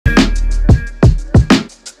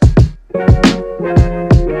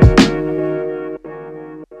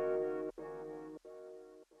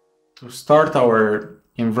To start our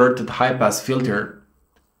inverted high pass filter,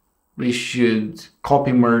 we should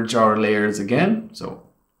copy merge our layers again. So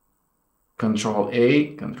Control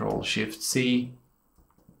A, Control Shift C,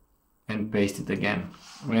 and paste it again.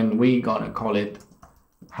 When we gonna call it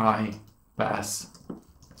high pass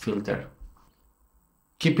filter.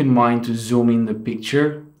 Keep in mind to zoom in the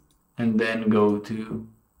picture and then go to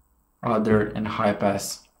other and high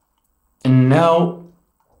pass. And now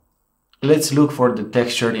let's look for the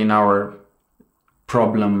texture in our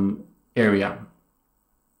problem area.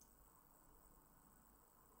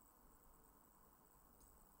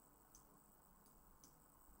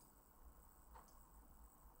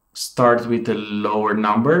 Start with a lower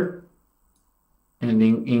number and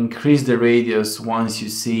increase the radius once you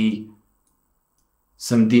see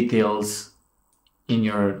some details in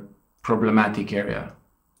your problematic area.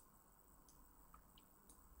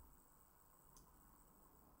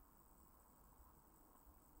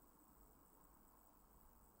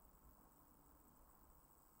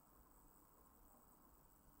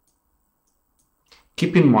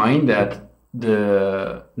 Keep in mind that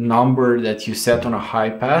the number that you set on a high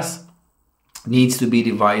pass needs to be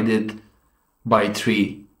divided by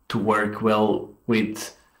 3 to work well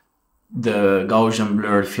with the Gaussian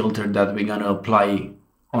blur filter that we're gonna apply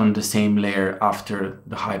on the same layer after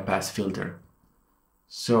the high pass filter.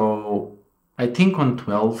 So I think on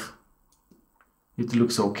 12 it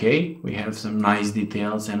looks okay. We have some nice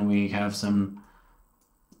details and we have some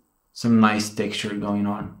nice texture going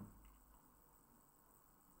on.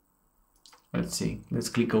 Let's see, let's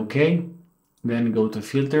click OK, then go to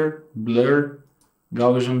filter, blur,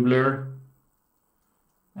 Gaussian blur,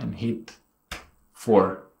 and hit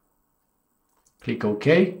 4. Click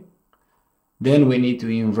OK. Then we need to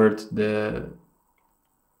invert the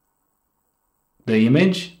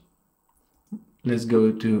image. Let's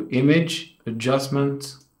go to Image,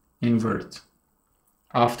 Adjustment, Invert.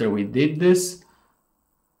 After we did this,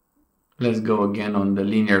 let's go again on the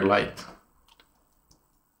linear light.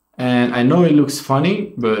 And I know it looks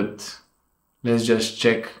funny, but let's just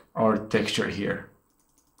check our texture here.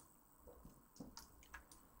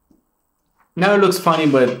 Now it looks funny,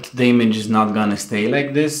 but the image is not gonna stay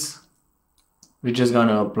like this. We're just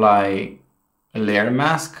gonna apply a layer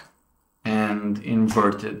mask and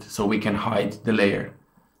invert it so we can hide the layer.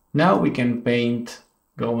 Now we can paint,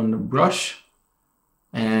 go on the brush,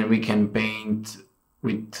 and we can paint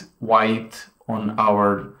with white on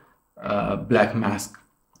our black mask.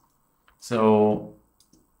 So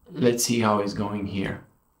let's see how it's going here.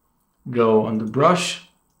 Go on the brush,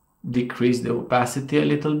 decrease the opacity a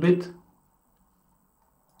little bit,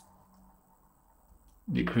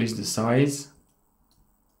 decrease the size.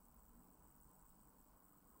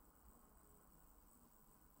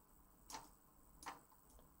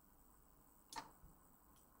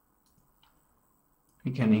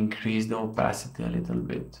 We can increase the opacity a little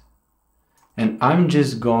bit. And I'm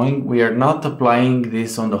just going, we are not applying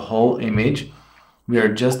this on the whole image. We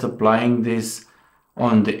are just applying this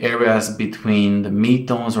on the areas between the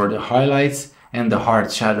midtones or the highlights and the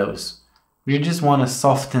hard shadows. We just want to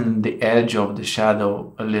soften the edge of the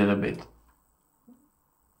shadow a little bit.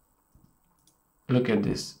 Look at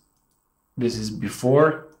this. This is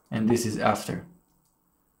before and this is after.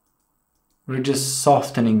 We're just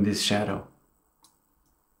softening this shadow.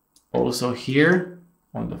 Also here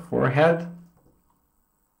on the forehead.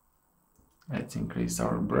 Let's increase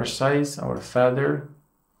our brush size, our feather.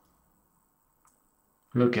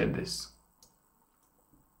 Look at this.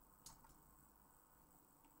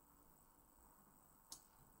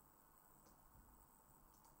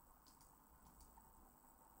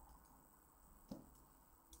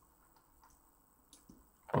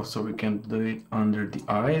 Also, we can do it under the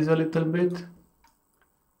eyes a little bit.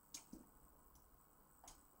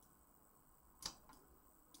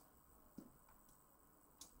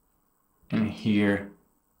 And here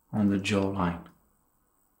on the jawline.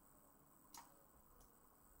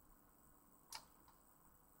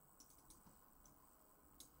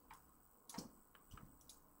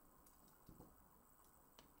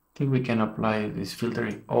 I think we can apply this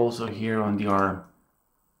filter also here on the arm.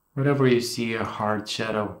 Wherever you see a hard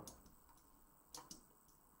shadow.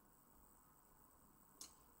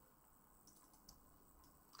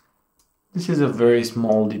 This is a very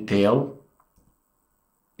small detail.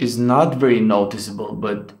 Is not very noticeable,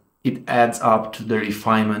 but it adds up to the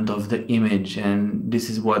refinement of the image, and this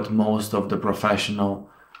is what most of the professionals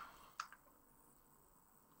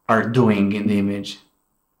are doing in the image.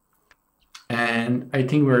 And I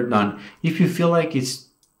think we're done. If you feel like it's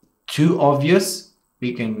too obvious,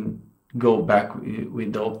 we can go back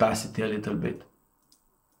with the opacity a little bit.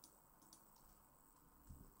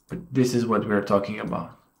 But this is what we're talking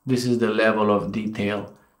about. This is the level of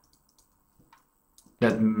detail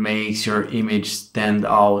that makes your image stand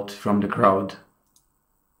out from the crowd.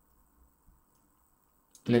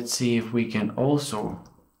 Let's see if we can also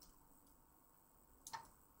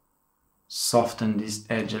soften this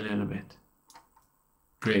edge a little bit.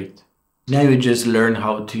 Great. Now you just learn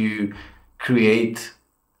how to create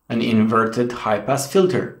an inverted high-pass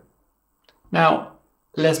filter. Now,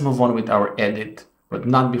 let's move on with our edit, but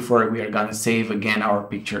not before we are gonna save again our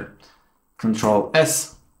picture. Control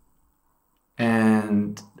S,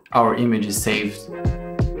 and our image is saved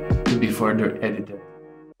to be further edited.